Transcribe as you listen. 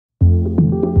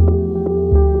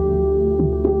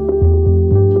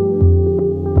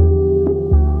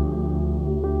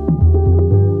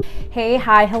Hey,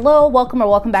 hi, hello, welcome or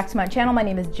welcome back to my channel. My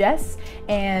name is Jess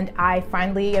and I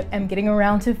finally am getting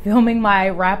around to filming my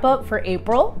wrap up for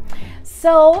April.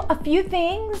 So a few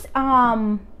things.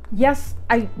 Yes,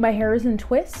 my hair is in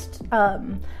twist.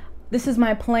 This is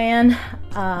my plan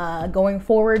going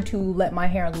forward to let my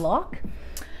hair lock.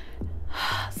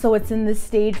 So it's in this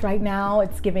stage right now.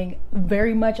 It's giving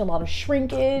very much a lot of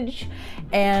shrinkage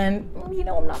and you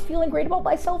know, I'm not feeling great about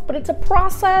myself, but it's a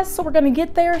process, so we're gonna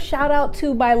get there. Shout out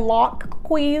to my lock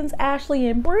queens, Ashley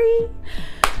and Bree,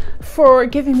 for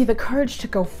giving me the courage to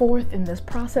go forth in this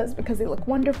process because they look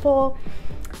wonderful.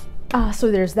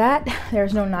 So there's that.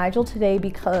 There's no Nigel today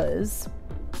because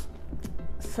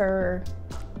Sir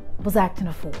was acting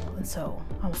a fool, and so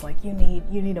I was like, you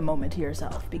need a moment to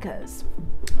yourself because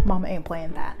mama ain't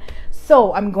playing that.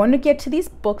 So I'm going to get to these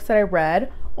books that I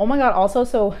read. Oh my god, also,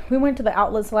 so we went to the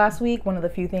outlets last week, one of the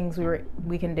few things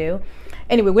we can do.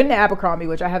 Anyway, we went to Abercrombie,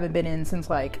 which I haven't been in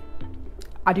since, like,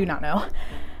 I do not know.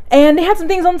 And they had some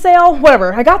things on sale,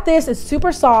 whatever. I got this, it's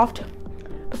super soft,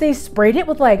 but they sprayed it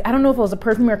with, like, I don't know if it was a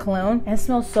perfume or cologne, and it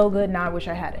smells so good. Now I wish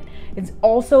I had it. It's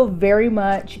also very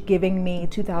much giving me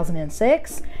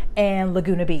 2006 and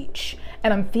Laguna Beach,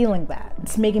 and I'm feeling that.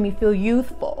 It's making me feel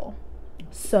youthful.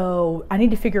 So I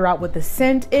need to figure out what the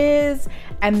scent is,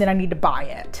 and then I need to buy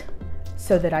it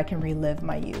so that I can relive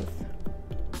my youth.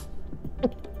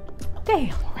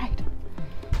 Okay, all right.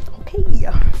 Okay.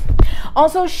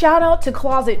 Also, shout out to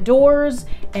closet doors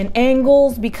and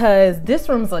angles because this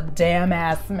room's a damn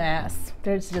ass mess.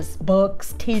 There's just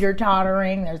books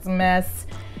teeter-tottering, there's a mess,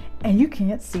 and you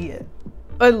can't see it.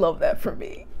 I love that for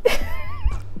me.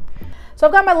 So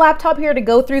I've got my laptop here to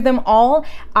go through them all.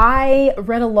 I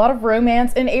read a lot of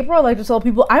romance in April. I like to tell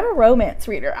people I'm a romance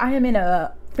reader. I am in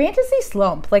a fantasy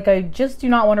slump. Like, I just do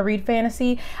not want to read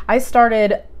fantasy. I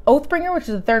started Oathbringer, which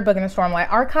is the third book in the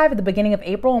Stormlight Archive, at the beginning of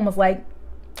April and was like,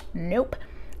 nope.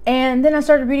 And then I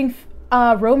started reading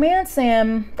romance,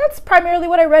 and that's primarily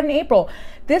what I read in April.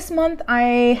 This month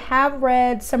I have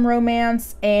read some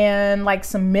romance and like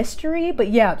some mystery, but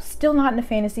yeah, still not in a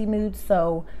fantasy mood,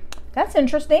 so that's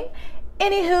interesting.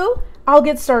 Anywho, I'll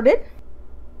get started.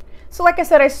 So like I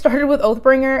said, I started with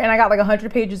Oathbringer and I got like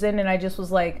 100 pages in and I just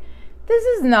was like, this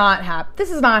is not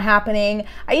happening.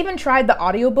 I even tried the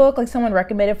audiobook, like someone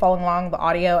recommended following along with the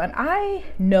audio, and I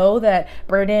know that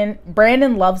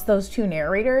Brandon loves those two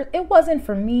narrators. It wasn't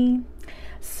for me.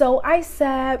 So I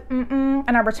said, and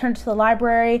I returned to the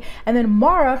library, and then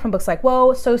Mara from Books Like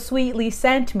Whoa so sweetly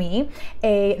sent me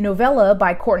a novella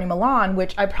by Courtney Milan,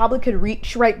 which I probably could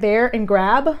reach right there and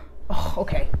grab. Oh,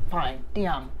 okay, fine,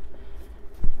 damn.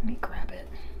 Let me grab it.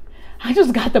 I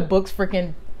just got the books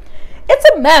freaking, it's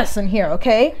a mess in here,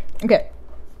 okay? Okay.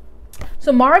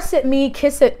 So Mara sent me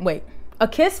A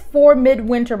Kiss for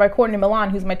Midwinter by Courtney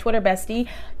Milan, who's my Twitter bestie.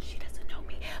 She doesn't know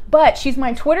me, but she's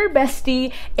my Twitter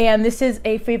bestie, and this is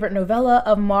a favorite novella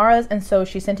of Mara's, and so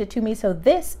she sent it to me. So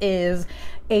this is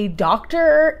a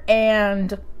doctor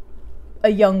and a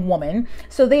young woman.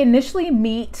 So they initially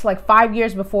meet like 5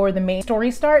 years before the main story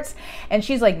starts, and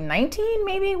she's like 19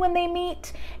 maybe when they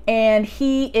meet, and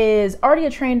he is already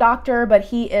a trained doctor, but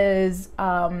he is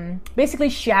basically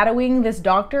shadowing this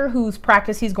doctor whose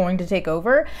practice he's going to take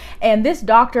over, and this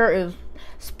doctor is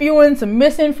spewing some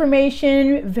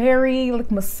misinformation, very like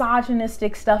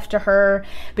misogynistic stuff to her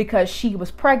because she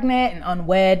was pregnant and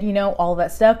unwed, you know, all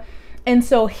that stuff. And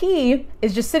so he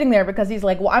is just sitting there because he's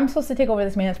like, well, I'm supposed to take over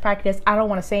this man's practice. I don't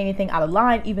want to say anything out of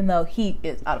line, even though he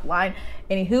is out of line.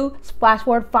 Anywho, flash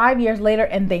forward 5 years later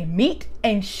and they meet,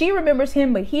 and she remembers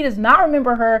him, but he does not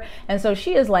remember her. And so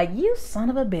she is like, you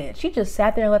son of a bitch. She just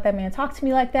sat there and let that man talk to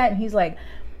me like that. And he's like,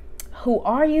 who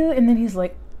are you? And then he's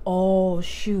like, oh,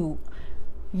 shoot.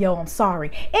 Yo, I'm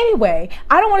sorry. Anyway,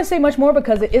 I don't want to say much more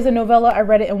because it is a novella. I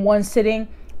read it in one sitting.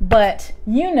 But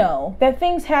you know that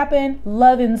things happen,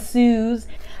 love ensues.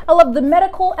 I love the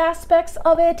medical aspects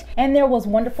of it, and there was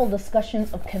wonderful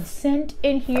discussions of consent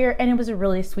in here, and it was a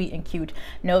really sweet and cute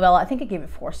novella. I think I gave it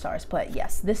 4 stars, but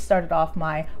yes, this started off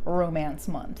my romance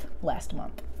month last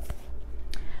month.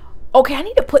 Okay, I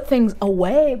need to put things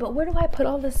away, but where do I put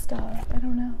all this stuff? I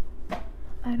don't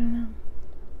know.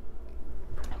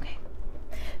 Okay.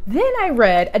 Then I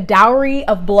read A Dowry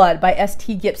of Blood by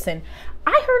S.T. Gibson.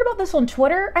 I heard about this on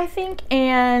Twitter, I think,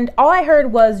 and all I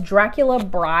heard was Dracula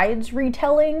Bride's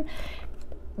retelling,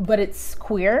 but it's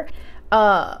queer.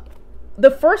 The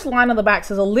first line on the back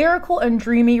says, a lyrical and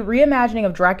dreamy reimagining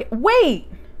of Dracula. Wait!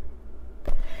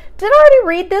 Did I already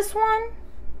read this one?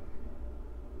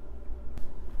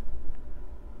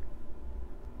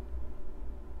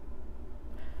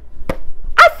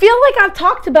 I feel like I've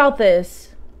talked about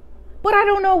this, but I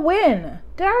don't know when.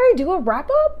 Did I already do a wrap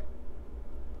up?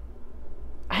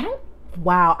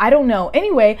 Wow, I don't know.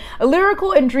 Anyway, a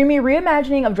lyrical and dreamy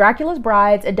reimagining of Dracula's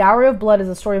Brides, A Dowry of Blood is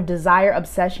a story of desire,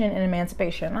 obsession, and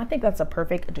emancipation. I think that's a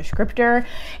perfect descriptor.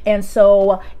 And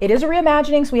so it is a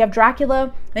reimagining. So we have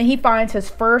Dracula, and he finds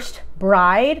his first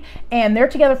bride, and they're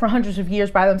together for hundreds of years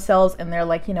by themselves, and they're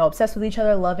like, you know, obsessed with each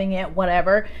other, loving it,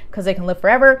 whatever, because they can live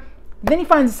forever. Then he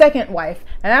finds a second wife,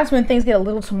 and that's when things get a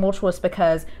little tumultuous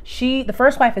because the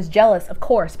first wife is jealous, of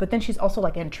course, but then she's also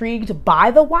like intrigued by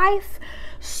the wife.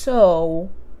 So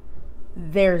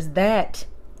there's that,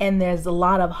 and there's a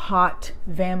lot of hot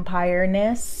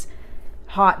vampire-ness,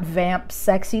 hot vamp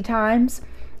sexy times.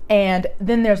 And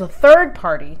then there's a third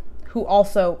party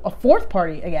a fourth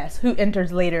party, I guess, who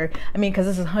enters later. I mean, because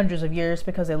this is hundreds of years,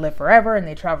 because they live forever and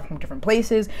they travel from different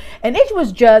places. And it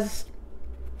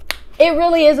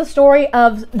really is a story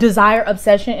of desire,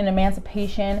 obsession, and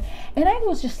emancipation. And I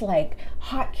was just like,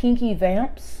 hot, kinky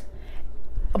vamps.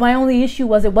 My only issue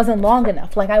was it wasn't long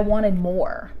enough. Like, I wanted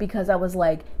more, because I was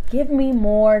like, give me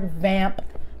more vamp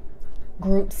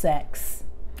group sex.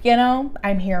 You know,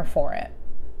 I'm here for it.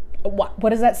 What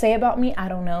does that say about me? I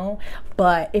don't know.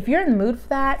 But if you're in the mood for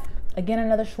that, again,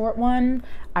 another short one.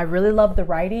 I really love the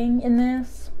writing in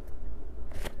this.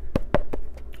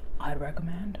 I'd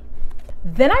recommend.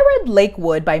 Then I read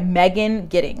Lakewood by Megan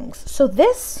Giddings. So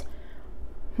this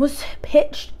was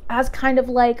pitched as kind of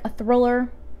like a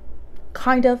thriller,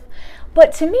 kind of.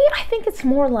 But to me, I think it's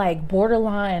more like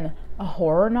borderline a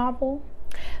horror novel.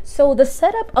 So the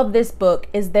setup of this book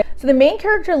is that, so the main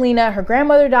character, Lena, her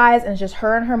grandmother dies, and it's just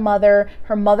her and her mother.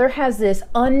 Her mother has this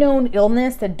unknown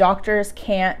illness that doctors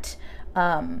can't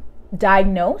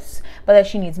diagnose, but that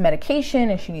she needs medication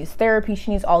and she needs therapy,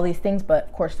 she needs all these things, but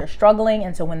of course they're struggling,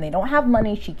 and so when they don't have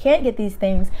money, she can't get these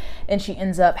things, and she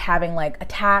ends up having like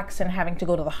attacks and having to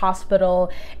go to the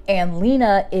hospital. And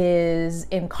Lena is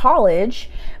in college,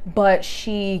 but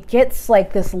she gets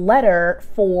like this letter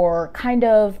for kind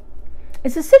of,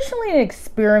 it's essentially an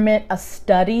experiment, a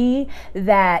study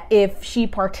that if she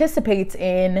participates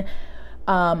in,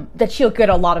 that she'll get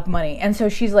a lot of money. And so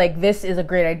she's like, this is a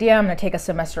great idea. I'm going to take a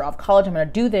semester off college. I'm going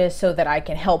to do this so that I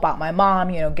can help out my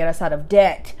mom, you know, get us out of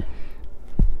debt.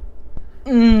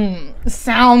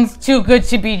 Sounds too good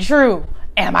to be true.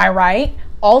 Am I right?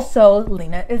 Also,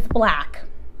 Lena is Black.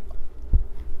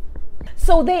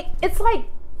 So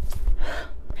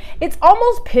it's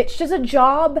almost pitched as a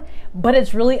job, but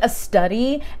it's really a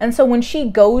study. And so when she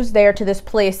goes there to this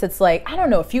place that's like, I don't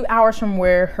know, a few hours from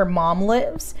where her mom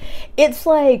lives, it's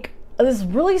like this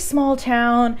really small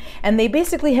town, and they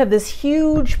basically have this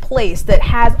huge place that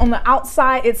has, on the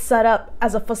outside, it's set up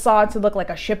as a facade to look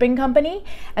like a shipping company.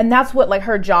 And that's what like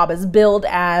her job is billed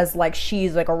as, like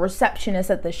she's like a receptionist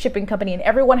at the shipping company, and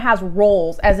everyone has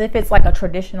roles as if it's like a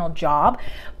traditional job.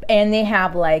 And they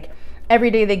have like, every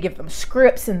day they give them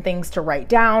scripts and things to write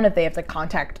down if they have to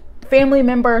contact family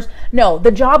members. No,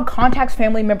 the job contacts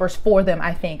family members for them,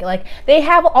 I think. Like, they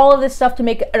have all of this stuff to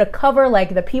make it a cover,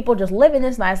 like the people just live in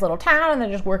this nice little town and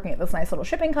they're just working at this nice little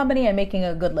shipping company and making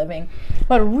a good living.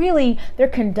 But really, they're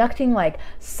conducting like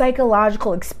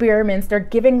psychological experiments. They're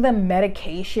giving them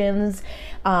medications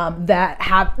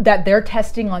that they're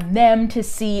testing on them to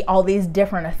see all these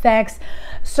different effects.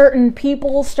 Certain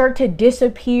people start to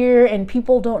disappear and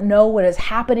people don't know what is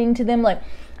happening to them. Like,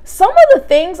 some of the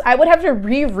things I would have to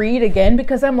reread again,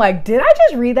 because I'm like, did I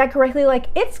just read that correctly? Like,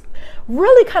 it's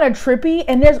really kind of trippy,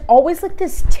 and there's always like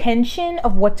this tension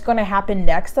of what's going to happen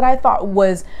next that I thought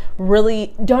was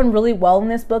really done really well in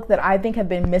this book, that I think have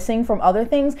been missing from other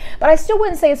things. But I still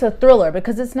wouldn't say it's a thriller,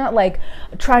 because it's not like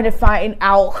trying to find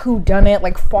out who done it,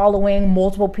 like following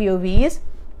multiple POVs.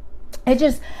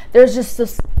 There's just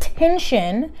this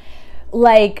tension,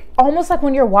 like almost like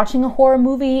when you're watching a horror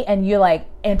movie and you're like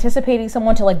anticipating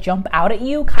someone to like jump out at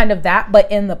you, kind of that, but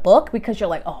in the book, because you're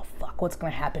like, oh fuck, what's gonna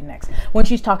happen next? When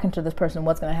she's talking to this person,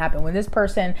 what's gonna happen? When this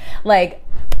person, like,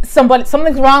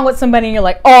 something's wrong with somebody and you're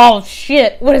like, oh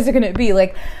shit, what is it gonna be?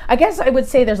 Like, I guess I would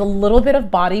say there's a little bit of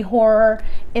body horror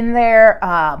in there,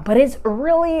 but it's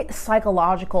really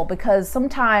psychological, because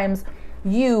sometimes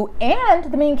you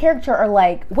and the main character are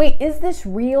like, wait, is this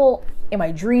real? Am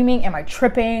I dreaming? Am I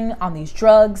tripping on these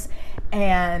drugs?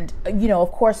 And, you know, of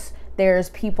course, there's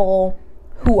people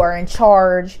who are in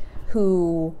charge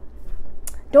who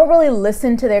don't really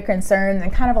listen to their concerns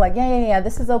and kind of like, yeah,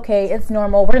 this is okay. It's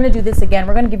normal. We're going to do this again.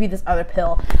 We're going to give you this other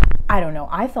pill. I don't know.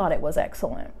 I thought it was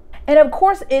excellent. And of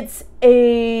course, it's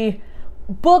a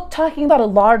book talking about a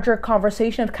larger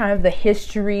conversation of kind of the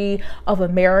history of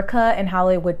America and how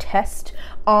they would test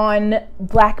on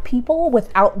Black people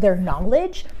without their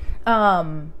knowledge.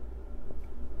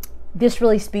 This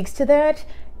really speaks to that,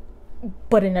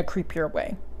 but in a creepier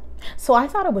way. So I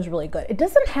thought it was really good. It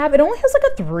only has like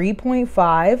a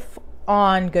 3.5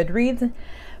 on Goodreads.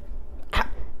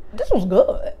 This was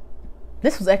good.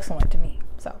 This was excellent to me.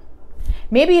 So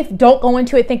maybe if don't go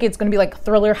into it think it's going to be like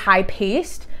thriller high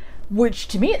paced, which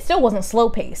to me it still wasn't slow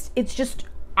paced. It's just,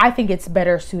 I think it's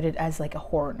better suited as like a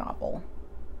horror novel.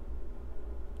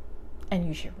 And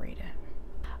you should read it.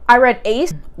 I read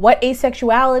Ace, What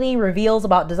Asexuality Reveals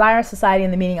About Desire, Society,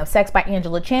 and the Meaning of Sex by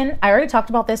Angela Chin. I already talked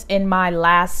about this in my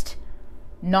last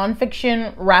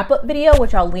nonfiction wrap-up video,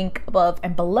 which I'll link above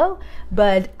and below,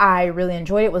 but I really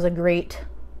enjoyed it. It was a great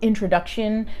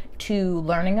introduction to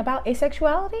learning about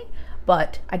asexuality,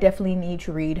 but I definitely need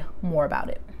to read more about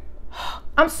it.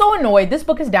 I'm so annoyed. This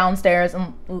book is downstairs,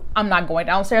 and I'm not going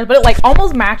downstairs, but it like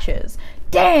almost matches.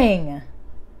 Dang.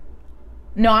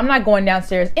 No, I'm not going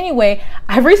downstairs. Anyway,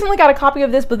 I recently got a copy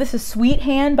of this, but this is Sweet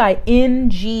Hand by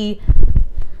N.G.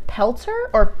 Pelter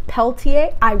or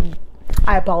Peltier. I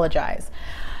apologize.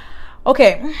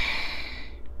 Okay.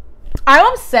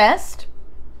 I'm obsessed.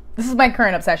 This is my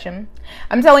current obsession.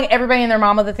 I'm telling everybody and their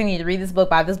mama that they need to read this book,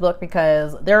 buy this book,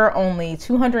 because there are only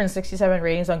 267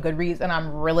 ratings on Goodreads, and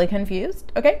I'm really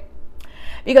confused, okay?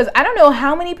 Because I don't know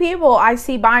how many people I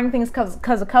see buying things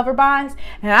because of cover buys,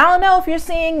 and I don't know if you're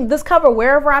seeing this cover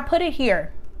wherever I put it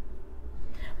here.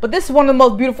 But this is one of the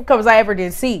most beautiful covers I ever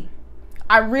did see.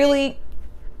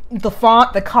 The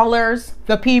font, the colors,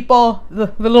 the people,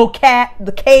 the little cat,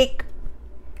 the cake.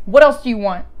 What else do you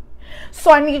want?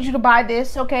 So I need you to buy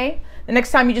this, okay? The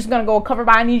next time you're just gonna go cover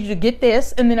buy, I need you to get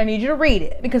this, and then I need you to read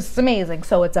it because it's amazing.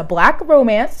 So it's a Black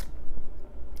romance.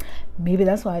 Maybe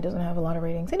that's why it doesn't have a lot of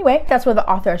ratings. Anyway, that's where the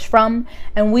author is from.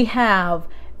 And we have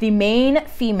the main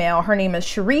female. Her name is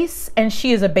Charisse, and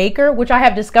she is a baker, which I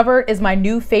have discovered is my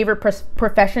new favorite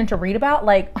profession to read about.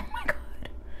 Like, oh my God.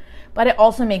 But it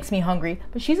also makes me hungry.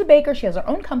 But she's a baker. She has her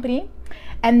own company.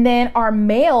 And then our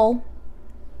male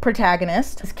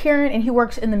protagonist is Kieran, and he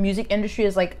works in the music industry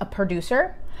as like a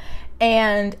producer.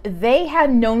 And they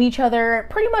had known each other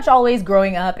pretty much always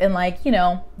growing up, and like, you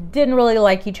know, didn't really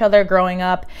like each other growing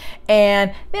up,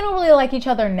 and they don't really like each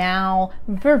other now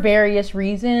for various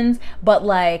reasons, but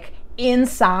like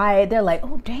inside they're like,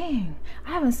 oh dang,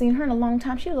 I haven't seen her in a long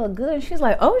time, she look good. She's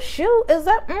like, oh shoot, is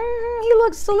that he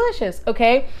looks delicious.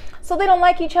 Okay, so they don't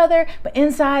like each other, but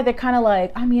inside they're kind of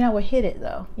like, I mean, I would hit it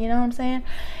though, you know what I'm saying?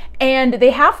 And they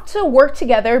have to work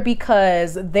together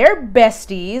because their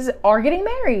besties are getting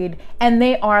married, and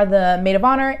they are the maid of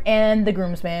honor and the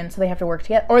groomsman. So they have to work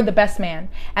together, or the best man,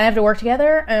 and they have to work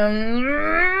together.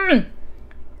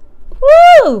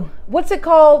 Woo! What's it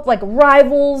called? Like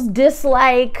rivals,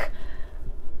 dislike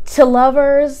to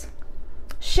lovers,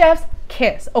 chef's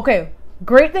kiss. Okay,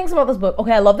 great things about this book.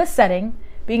 Okay, I love the setting.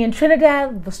 Being in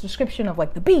Trinidad, this description of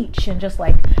like the beach and just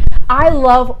like, I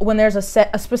love when there's a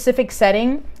specific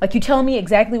setting, like you tell me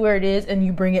exactly where it is and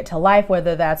you bring it to life,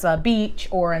 whether that's a beach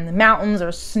or in the mountains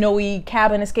or snowy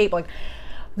cabin escape. Like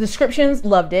descriptions,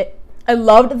 loved it. I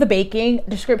loved the baking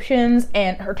descriptions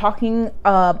and her talking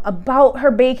about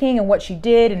her baking and what she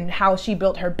did and how she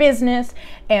built her business.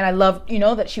 And I loved, you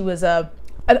know, that she was an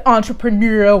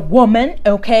entrepreneurial woman.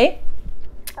 Okay.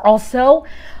 Also,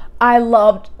 I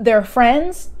loved their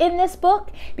friends in this book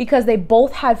because they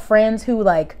both had friends who,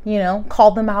 like, you know,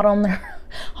 called them out on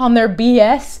their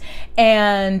BS,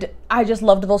 and I just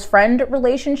loved those friend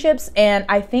relationships. And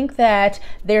I think that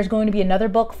there's going to be another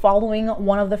book following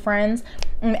one of the friends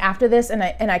after this, and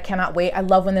I cannot wait. I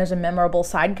love when there's a memorable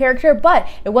side character, but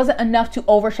it wasn't enough to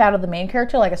overshadow the main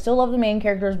character. Like, I still love the main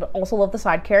characters, but also love the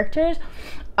side characters.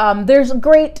 There's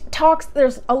great talks.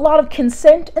 There's a lot of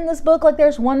consent in this book. Like,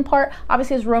 there's one part,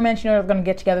 obviously it's romance, you know they're going to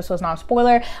get together, so it's not a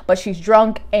spoiler, but she's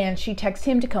drunk and she texts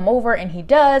him to come over, and he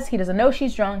does. He doesn't know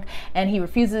she's drunk, and he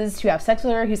refuses to have sex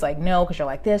with her. He's like, no, because you're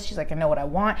like this. She's like, I know what I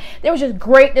want. There was just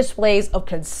great displays of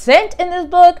consent in this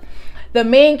book. The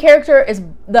main character is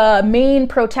the main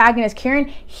protagonist,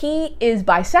 Kieran. He is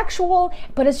bisexual,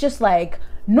 but it's just like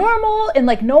normal, and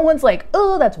like no one's like,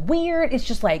 oh, that's weird. It's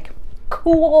just like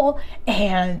cool,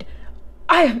 and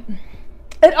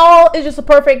it all is just a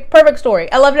perfect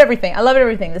story. I loved everything. I loved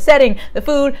everything. The setting, the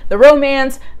food, the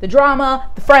romance, the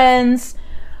drama, the friends.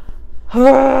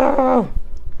 It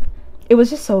was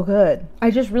just so good.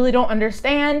 I just really don't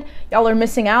understand. Y'all are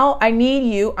missing out. I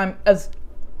need you.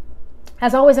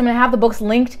 As always, I'm going to have the books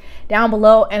linked down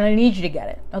below, and I need you to get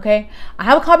it, okay? I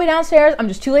have a copy downstairs. I'm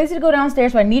just too lazy to go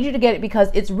downstairs, but I need you to get it because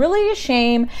it's really a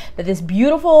shame that this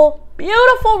beautiful,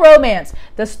 beautiful romance,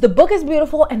 the book is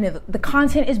beautiful and the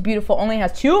content is beautiful, only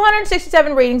has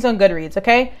 267 ratings on Goodreads,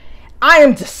 okay? I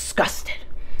am disgusted.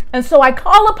 And so I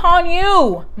call upon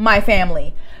you, my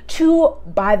family, to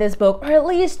buy this book, or at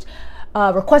least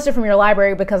requested from your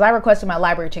library, because I requested my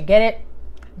library to get it,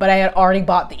 but I had already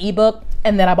bought the ebook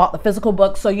and then I bought the physical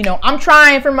book. So, you know, I'm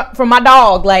trying for my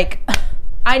dog. Like,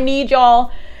 I need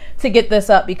y'all to get this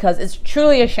up because it's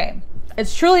truly a shame.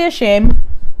 It's truly a shame.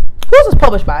 Who was this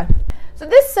published by? So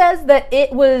this says that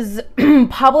it was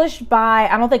published by,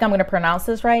 I don't think I'm going to pronounce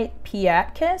this right,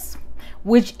 Piatkis,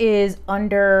 which is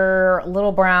under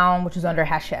Little Brown, which is under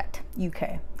Hachette,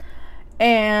 UK.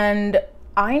 And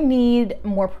I need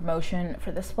more promotion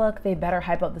for this book. They better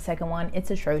hype up the second one. It's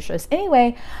atrocious.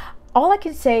 Anyway, all I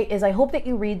can say is I hope that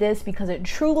you read this because it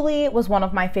truly was one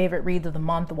of my favorite reads of the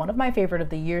month, one of my favorite of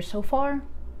the year so far.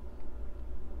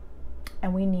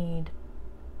 And we need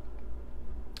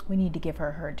to give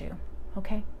her her due.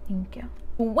 Okay, thank you.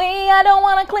 I don't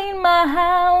want to clean my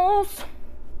house.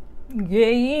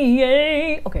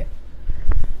 Yay. Okay.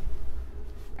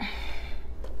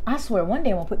 I swear one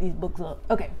day I'm gonna put these books up.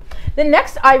 Okay. Then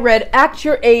next I read Act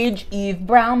Your Age, Eve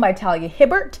Brown by Talia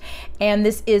Hibbert. And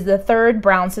this is the third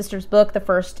Brown sisters book. The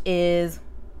first is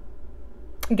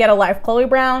Get a Life, Chloe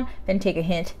Brown. Then Take a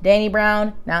Hint, Danny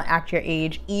Brown. Now Act Your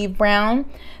Age, Eve Brown.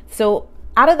 So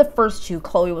out of the first two,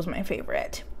 Chloe was my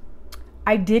favorite.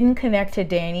 I didn't connect to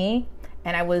Danny,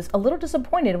 and I was a little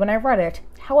disappointed when I read it.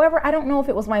 However, I don't know if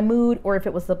it was my mood or if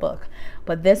it was the book,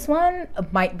 but this one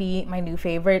might be my new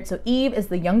favorite. So Eve is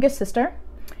the youngest sister,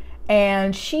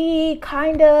 and she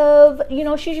kind of, you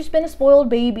know, she's just been a spoiled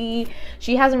baby.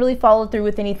 She hasn't really followed through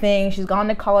with anything. She's gone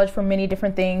to college for many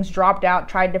different things, dropped out,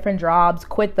 tried different jobs,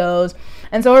 quit those.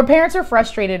 And so her parents are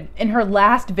frustrated in her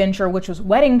last venture, which was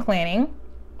wedding planning.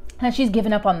 And she's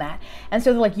given up on that. And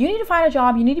so they're like, you need to find a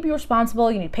job, you need to be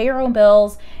responsible, you need to pay your own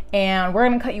bills, and we're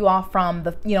gonna cut you off from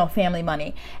the, you know, family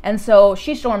money. And so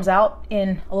she storms out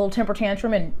in a little temper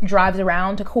tantrum and drives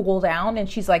around to cool down, and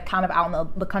she's like kind of out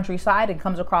in the countryside and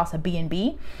comes across a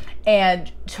B&B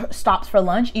and stops for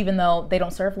lunch, even though they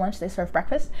don't serve lunch, they serve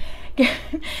breakfast.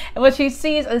 But she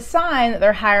sees a sign that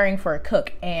they're hiring for a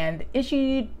cook, and is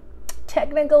she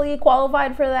technically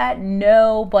qualified for that?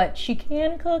 No, but she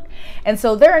can cook. And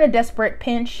so they're in a desperate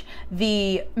pinch.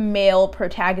 The male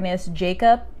protagonist,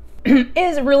 Jacob,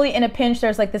 is really in a pinch.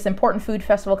 There's like this important food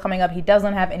festival coming up. He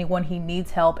doesn't have anyone. He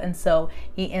needs help. And so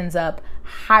he ends up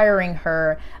hiring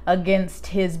her against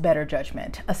his better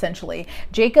judgment, essentially.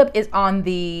 Jacob is on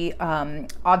the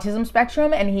autism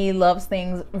spectrum, and he loves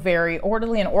things very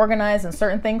orderly and organized and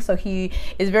certain things. So he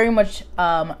is very much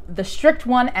the strict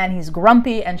one, and he's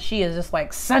grumpy, and she is just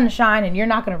like sunshine, and you're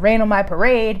not going to rain on my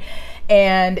parade.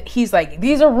 And he's like,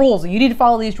 these are rules and you need to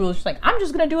follow these rules. She's like, I'm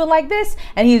just going to do it like this.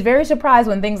 And he's very surprised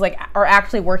when things like are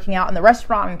actually working out in the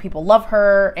restaurant and people love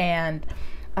her. And,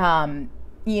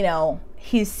 you know,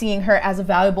 he's seeing her as a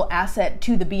valuable asset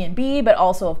to the B&B, but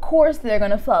also, of course, they're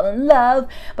going to fall in love.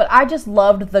 But I just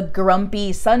loved the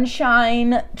grumpy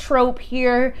sunshine trope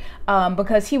here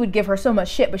because he would give her so much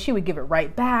shit, but she would give it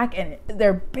right back. And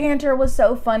their banter was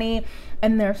so funny.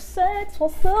 And their sex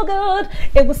was so good.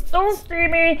 It was so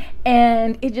steamy.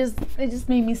 And it just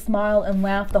made me smile and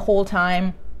laugh the whole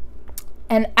time.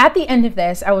 And at the end of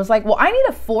this, I was like, well, I need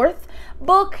a fourth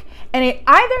book. And it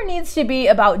either needs to be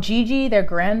about Gigi, their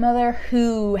grandmother,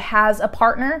 who has a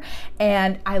partner.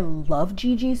 And I love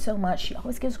Gigi so much. She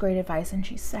always gives great advice, and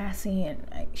she's sassy, and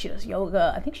she does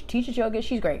yoga. I think she teaches yoga.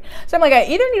 She's great. So I'm like, I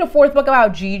either need a fourth book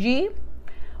about Gigi,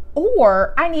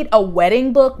 or I need a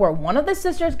wedding book where one of the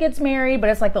sisters gets married, but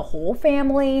it's like the whole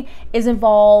family is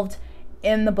involved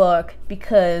in the book,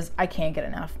 because I can't get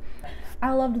enough.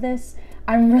 I loved this.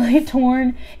 I'm really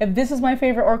torn if this is my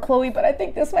favorite or Chloe, but I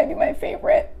think this might be my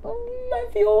favorite. I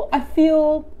feel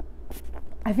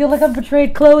like I've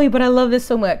betrayed Chloe, but I love this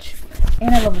so much.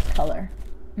 And I love this color.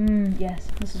 Yes,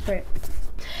 this is great.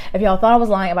 If y'all thought I was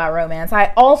lying about romance,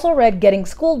 I also read Getting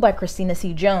Schooled by Christina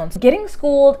C. Jones. Getting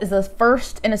Schooled is the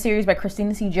first in a series by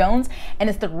Christina C. Jones, and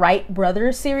it's the Wright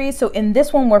brothers series. So in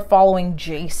this one, we're following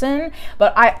Jason,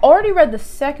 but I already read the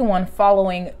second one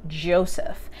following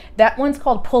Joseph. That one's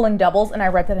called Pulling Doubles, and I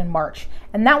read that in March.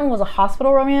 And that one was a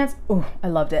hospital romance. Ooh, I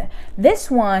loved it. This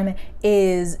one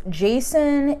is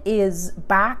Jason is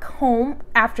back home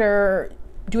after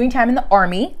doing time in the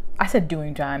army. I said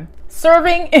doing time.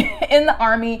 Serving in the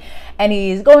army, and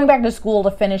he's going back to school to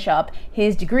finish up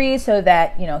his degree so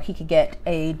that, you know, he could get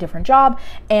a different job.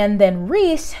 And then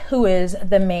Reese, who is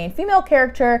the main female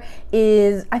character,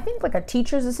 is, I think, like a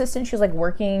teacher's assistant. She's like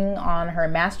working on her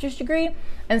master's degree,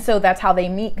 and so that's how they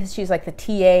meet, because she's like the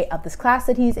TA of this class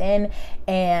that he's in,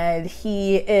 and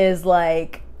he is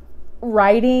like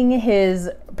writing his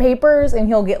papers, and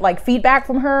he'll get like feedback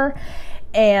from her.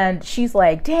 and she's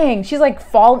like, dang, she's like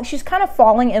she's kind of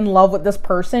falling in love with this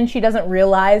person. She doesn't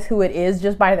realize who it is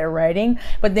just by their writing,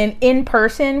 but then in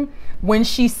person, when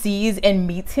she sees and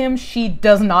meets him, she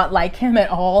does not like him at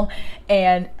all,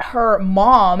 and her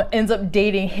mom ends up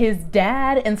dating his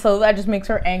dad, and so that just makes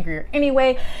her angrier.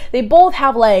 Anyway, they both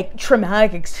have like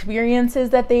traumatic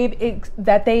experiences that they've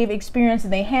experienced,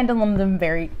 and they handle them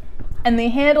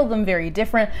very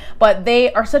different, but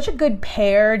they are such a good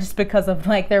pair just because of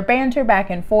like their banter back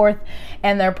and forth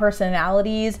and their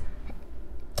personalities.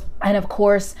 And of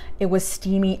course, it was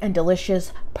steamy and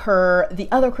delicious per the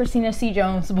other Christina C.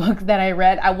 Jones book that I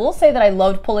read. I will say that I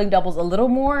loved Pulling Doubles a little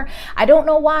more. I don't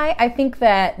know why. I think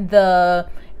that the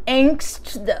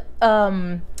angst,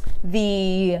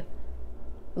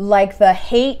 the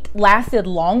hate lasted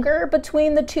longer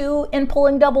between the two in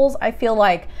Pulling Doubles. I feel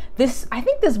like I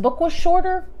think this book was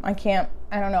shorter. I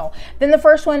don't know. Then the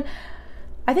first one,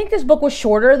 I think this book was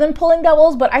shorter than Pulling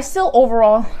Doubles, but I still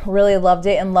overall really loved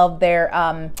it and loved their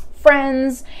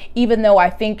friends, even though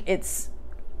I think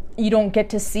you don't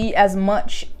get to see as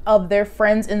much of their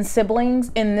friends and siblings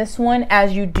in this one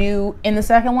as you do in the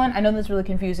second one. I know that's really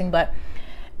confusing, but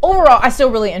overall, I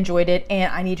still really enjoyed it,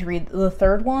 and I need to read the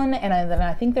third one, and then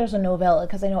I think there's a novella,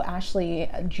 because I know Ashley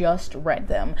just read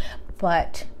them,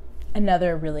 but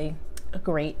another really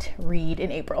great read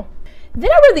in April. Then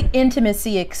I read The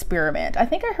Intimacy Experiment. I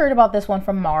think I heard about this one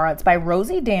from Mara. It's by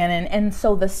Rosie Dannon, and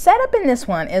so the setup in this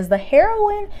one is the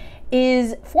heroine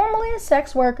is formerly a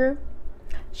sex worker.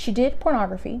 She did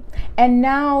pornography, and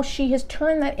now she has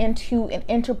turned that into an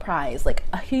enterprise, like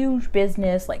a huge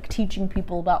business, like teaching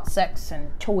people about sex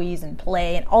and toys and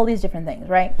play and all these different things,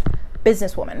 right?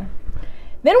 Businesswoman.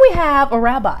 Then we have a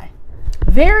rabbi.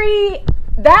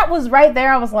 That was right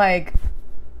there. I was like,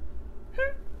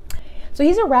 So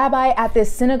he's a rabbi at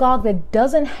this synagogue that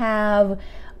doesn't have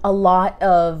a lot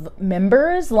of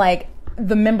members. Like,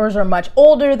 the members are much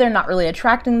older. They're not really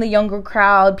attracting the younger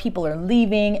crowd. People are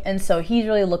leaving. And so he's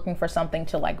really looking for something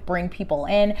to like bring people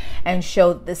in and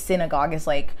show that the synagogue is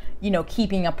like,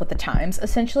 keeping up with the times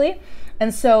essentially.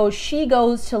 And so she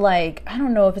goes to like, I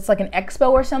don't know if it's like an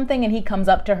expo or something. And he comes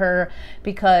up to her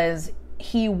because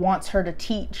he wants her to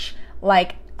teach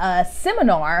like a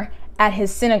seminar at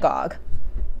his synagogue.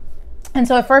 And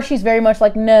so at first she's very much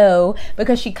like, no,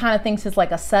 because she kind of thinks it's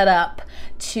like a setup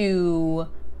to,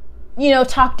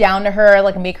 talk down to her,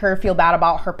 like make her feel bad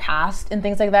about her past and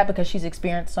things like that, because she's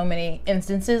experienced so many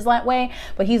instances that way.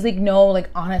 But he's like, no, like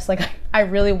honest, like I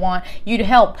really want you to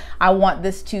help. I want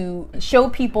this to show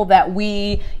people that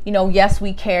we, yes,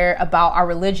 we care about our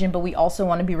religion, but we also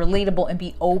want to be relatable and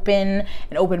be open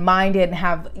and open-minded and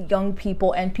have young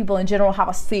people and people in general have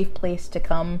a safe place to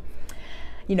come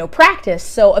practice.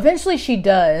 So eventually she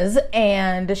does,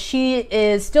 and she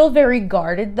is still very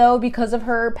guarded though because of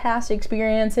her past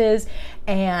experiences,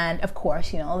 and of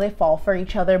course they fall for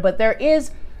each other. But there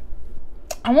is,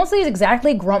 I won't say he's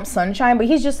exactly Grump Sunshine, but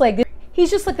he's just like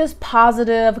this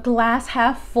positive, glass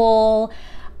half full,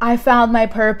 I found my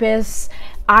purpose,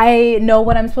 I know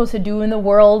what I'm supposed to do in the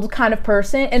world kind of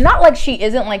person. And not like she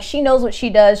isn't, like she knows what she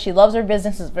does. She loves her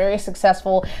business, is very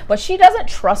successful, but she doesn't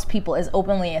trust people as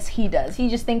openly as he does. He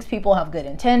just thinks people have good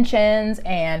intentions,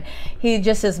 and he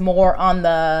just is more on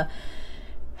the,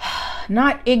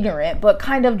 not ignorant, but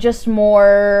kind of just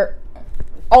more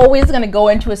always going to go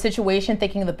into a situation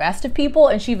thinking the best of people.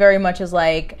 And she very much is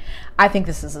like, I think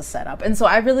this is a setup. And so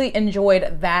I really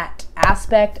enjoyed that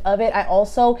aspect of it. I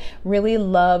also really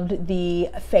loved the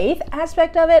faith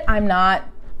aspect of it. I'm not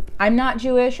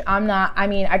Jewish.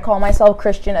 I call myself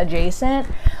Christian adjacent,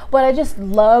 but I just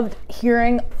loved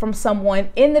hearing from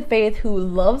someone in the faith who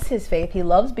loves his faith. He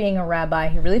loves being a rabbi.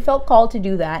 He really felt called to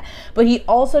do that, but he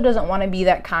also doesn't want to be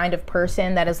that kind of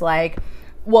person that is like,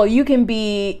 well, you can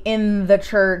be in the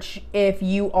church if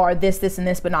you are this, this, and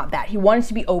this, but not that. He wanted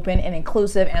to be open and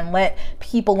inclusive and let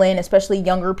people in, especially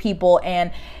younger people,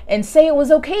 and say it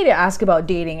was okay to ask about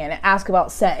dating and ask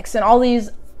about sex and all these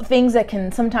things that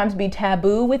can sometimes be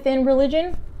taboo within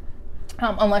religion.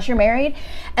 Unless you're married.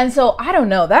 And so I don't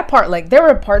know, that part, like there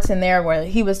were parts in there where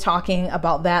he was talking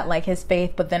about that, like his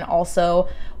faith, but then also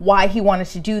why he wanted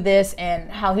to do this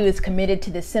and how he was committed to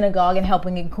the synagogue and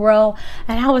helping it grow.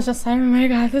 And I was just like, oh my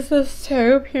God, this is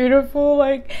so beautiful.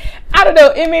 Like, I don't know,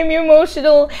 it made me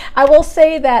emotional. I will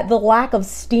say that the lack of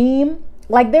steam,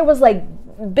 like there was like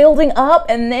building up,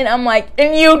 and then I'm like,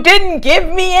 and you didn't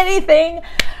give me anything,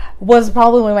 was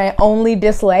probably my only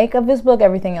dislike of this book.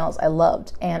 Everything else I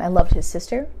loved. And I loved his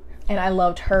sister, and I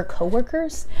loved her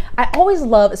coworkers. I always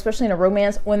love, especially in a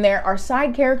romance, when there are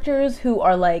side characters who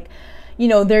are like, you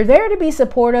know, they're there to be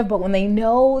supportive, but when they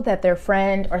know that their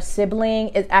friend or sibling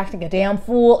is acting a damn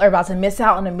fool or about to miss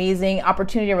out on an amazing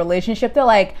opportunity or relationship, they're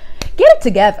like, get it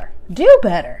together, do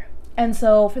better. And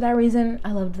so for that reason,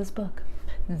 I loved this book.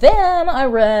 Then I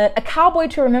read A Cowboy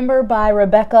to Remember by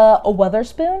Rebecca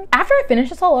Weatherspoon. After I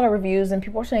finished, I saw a lot of reviews and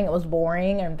people were saying it was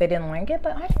boring and they didn't like it,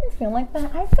 but I didn't feel like that.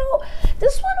 I felt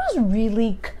this one was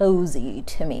really cozy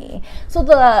to me. So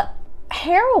the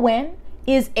heroine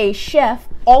is a chef,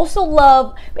 also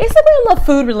basically I love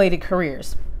food related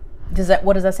careers.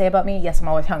 What does that say about me? Yes, I'm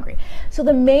always hungry. So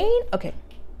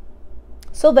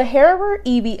so the heroine,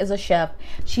 Evie, is a chef.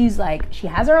 she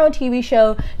has her own TV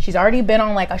show. She's already been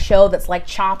on like a show that's like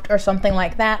Chopped or something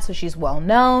like that. So she's well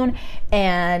known.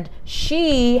 And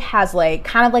she has like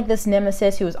kind of like this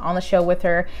nemesis who was on the show with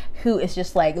her, who is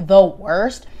just like the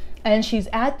worst. And she's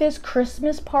at this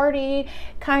Christmas party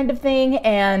kind of thing,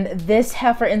 and this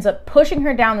heifer ends up pushing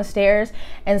her down the stairs.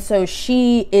 And so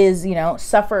she is, you know,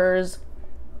 suffers,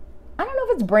 I don't know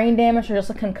if it's brain damage or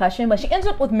just a concussion, but she ends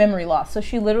up with memory loss. So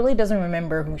she literally doesn't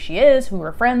remember who she is, who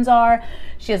her friends are.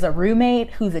 She has a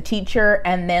roommate who's a teacher,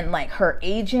 and then like her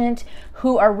agent,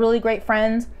 who are really great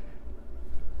friends,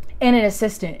 and an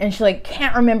assistant, and she like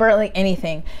can't remember like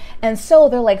anything. And so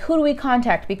they're like, who do we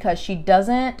contact? Because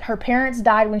her parents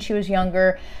died when she was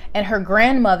younger, and her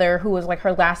grandmother, who was like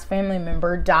her last family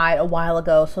member, died a while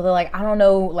ago. So they're like, I don't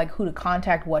know like who to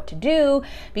contact, what to do,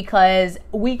 because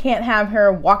we can't have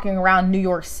her walking around New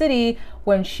York City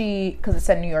because it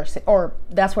said New York City, or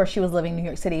that's where she was living, New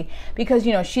York City, because,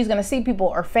 you know, she's gonna see people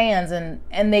or fans,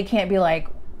 and they can't be like,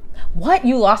 what,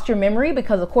 you lost your memory?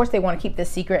 Because of course they want to keep this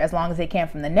secret as long as they can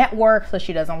from the network, so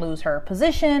she doesn't lose her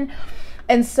position.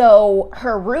 And so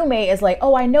her roommate is like,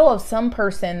 oh, I know of some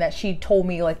person that she told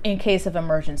me like in case of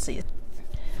emergencies.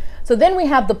 So then we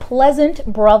have the Pleasant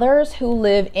brothers, who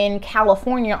live in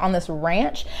California on this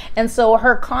ranch. And so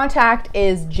her contact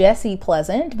is Jesse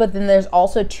Pleasant, but then there's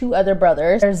also two other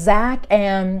brothers. There's Zach,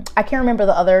 and I can't remember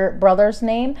the other brother's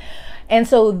name. And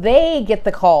so they get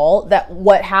the call that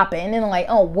what happened, and like,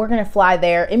 oh, we're gonna fly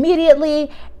there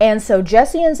immediately. And so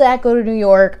Jesse and Zach go to New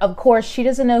York. Of course, she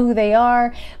doesn't know who they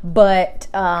are, but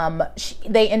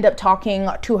they end up talking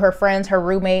to her friends, her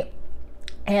roommate,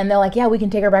 and they're like, yeah, we can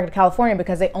take her back to California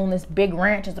because they own this big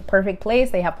ranch. It's a perfect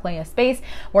place. They have plenty of space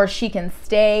where she can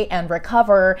stay and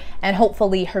recover, and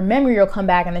hopefully her memory will come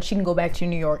back, and then she can go back to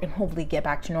New York and hopefully get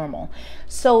back to normal.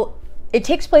 So it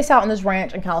takes place out on this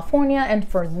ranch in California, and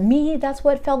for me, that's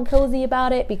what felt cozy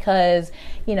about it, because,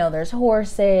 you know, there's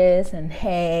horses and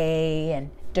hay and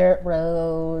dirt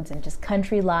roads and just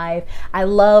country life. I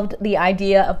loved the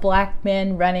idea of Black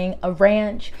men running a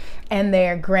ranch, and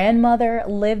their grandmother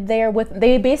lived there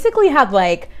they basically had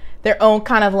like their own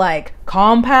kind of like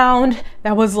compound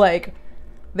that was like,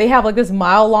 they have like this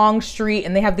mile-long street,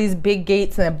 and they have these big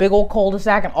gates and a big old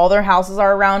cul-de-sac, and all their houses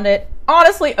are around it.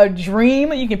 Honestly, a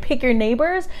dream. You can pick your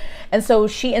neighbors. And so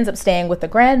she ends up staying with the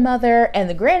grandmother, and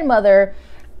the grandmother,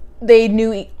 they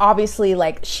knew, obviously,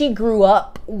 like, she grew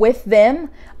up with them.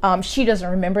 She doesn't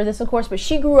remember this, of course, but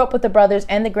she grew up with the brothers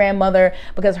and the grandmother,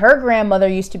 because her grandmother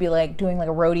used to be like doing like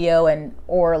a rodeo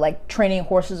or like training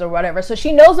horses or whatever. So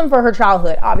she knows them for her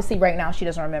childhood. Obviously right now she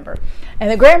doesn't remember. And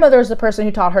the grandmother is the person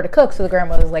who taught her to cook. So the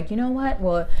grandmother's like, you know what?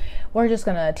 Well, we're just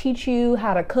gonna teach you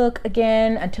how to cook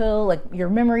again until like your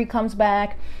memory comes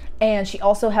back. And she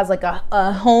also has like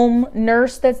a home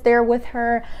nurse that's there with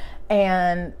her.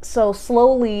 And so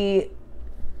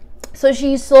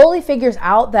she slowly figures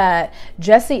out that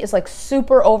Jesse is like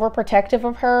super overprotective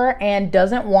of her and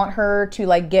doesn't want her to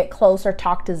like get close or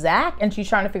talk to Zach, and she's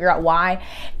trying to figure out why.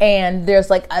 And there's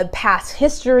like a past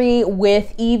history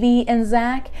with Evie and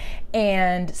Zach,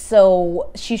 and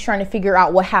so she's trying to figure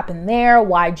out what happened there,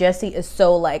 why Jesse is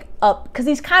so like because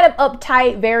he's kind of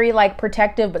uptight, very like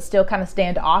protective, but still kind of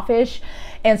standoffish.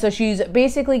 And so she's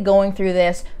basically going through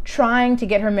this, trying to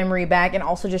get her memory back, and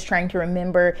also just trying to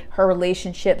remember her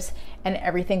relationships and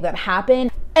everything that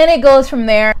happened. And it goes from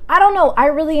there. I don't know, I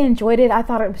really enjoyed it. I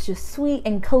thought it was just sweet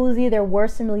and cozy. There were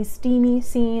some really steamy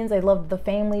scenes. I loved the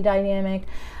family dynamic.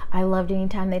 I loved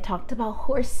anytime they talked about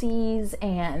horses,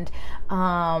 and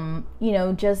you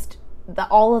know, just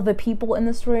all of the people in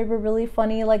the story were really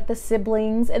funny, like the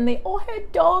siblings, and they all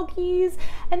had doggies,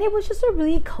 and it was just a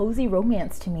really cozy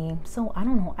romance to me. So I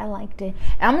don't know, I liked it.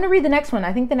 And I'm gonna read the next one.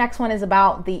 I think the next one is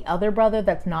about the other brother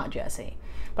that's not Jesse.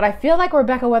 But I feel like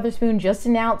Rebecca Weatherspoon just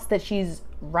announced that she's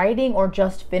writing or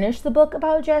just finished the book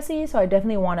about Jesse, so I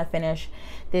definitely want to finish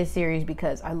this series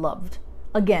because I loved,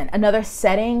 again, another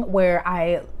setting where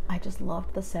I just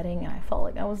loved the setting, and I felt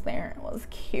like I was there. It was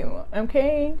cute.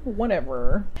 Okay,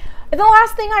 whatever. And the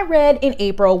last thing I read in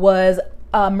April was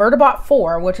Murderbot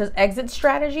 4, which is Exit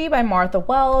Strategy by Martha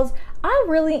Wells. I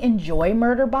really enjoy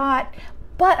Murderbot,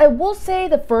 but I will say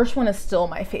the first one is still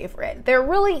my favorite. They're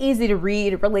really easy to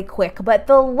read, really quick, but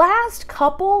the last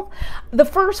couple, the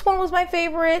first one was my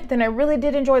favorite, then I really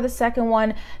did enjoy the second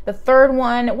one. The third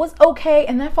one was okay,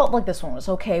 and I felt like this one was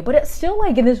okay, but it's still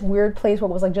like in this weird place where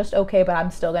it was like just okay, but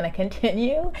I'm still gonna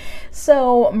continue.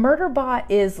 So Murderbot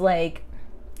is like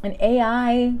an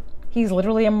AI. He's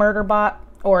literally a murder bot,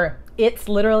 or it's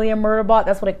literally a murder bot.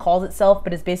 That's what it calls itself,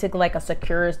 but it's basically like a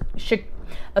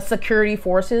security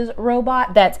forces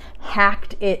robot that's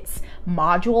hacked its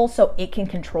module so it can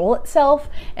control itself,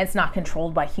 and it's not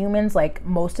controlled by humans like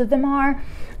most of them are.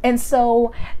 And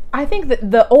so I think that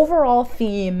the overall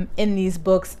theme in these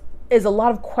books is a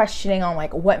lot of questioning on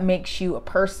like what makes you a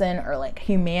person, or like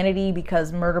humanity,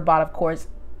 because Murderbot of course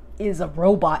is a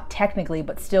robot technically,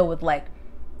 but still with like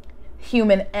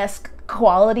human-esque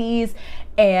qualities.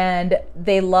 And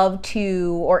they love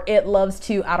to, or it loves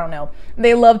to, I don't know,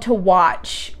 they love to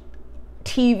watch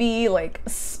TV, like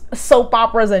soap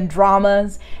operas and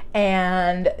dramas,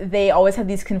 and they always have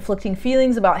these conflicting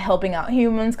feelings about helping out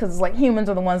humans, because it's like humans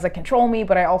are the ones that control me,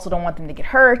 but I also don't want them to get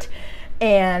hurt.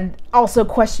 And also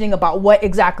questioning about what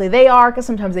exactly they are, because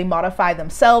sometimes they modify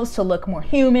themselves to look more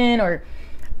human, or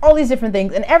all these different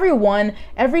things. And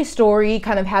every story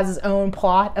kind of has its own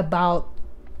plot about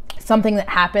something that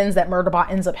happens that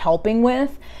Murderbot ends up helping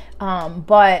with.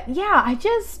 But yeah, I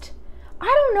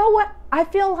don't know what, I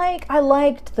feel like I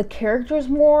liked the characters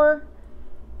more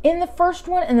in the first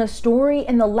one, and the story,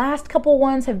 and the last couple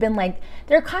ones have been like,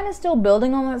 they're kind of still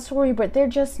building on that story, but they're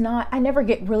just not, I never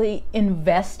get really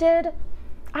invested,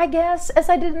 I guess, as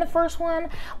I did in the first one,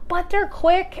 but they're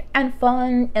quick and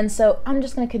fun, and so I'm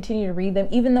just going to continue to read them,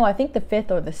 even though I think the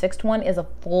 5th or the 6th one is a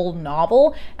full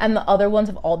novel, and the other ones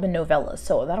have all been novellas,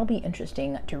 so that'll be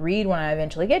interesting to read when I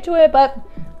eventually get to it. But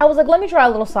I was like, let me try a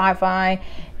little sci-fi,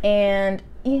 and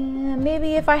yeah,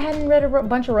 maybe if I hadn't read a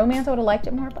bunch of romance, I would have liked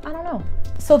it more, but I don't know.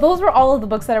 So those were all of the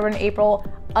books that I read in April.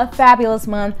 A fabulous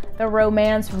month. The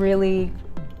romance really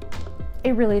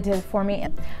did it for me.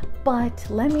 But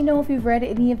let me know if you've read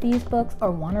any of these books,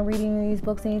 or want to read any of these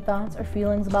books, any thoughts or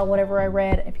feelings about whatever I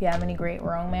read. If you have any great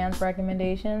romance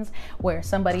recommendations where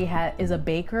somebody is a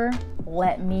baker,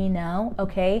 let me know,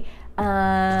 okay?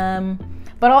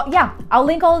 But I'll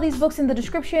link all of these books in the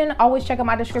description. Always check out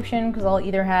my description, because I'll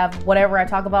either have whatever I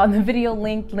talk about in the video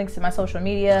links to my social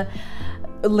media,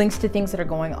 links to things that are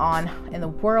going on in the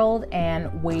world,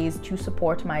 and ways to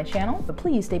support my channel. But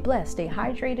please stay blessed, stay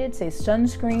hydrated, stay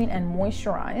sunscreen and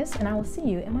moisturize, and I will see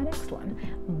you in my next one.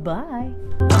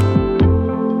 Bye.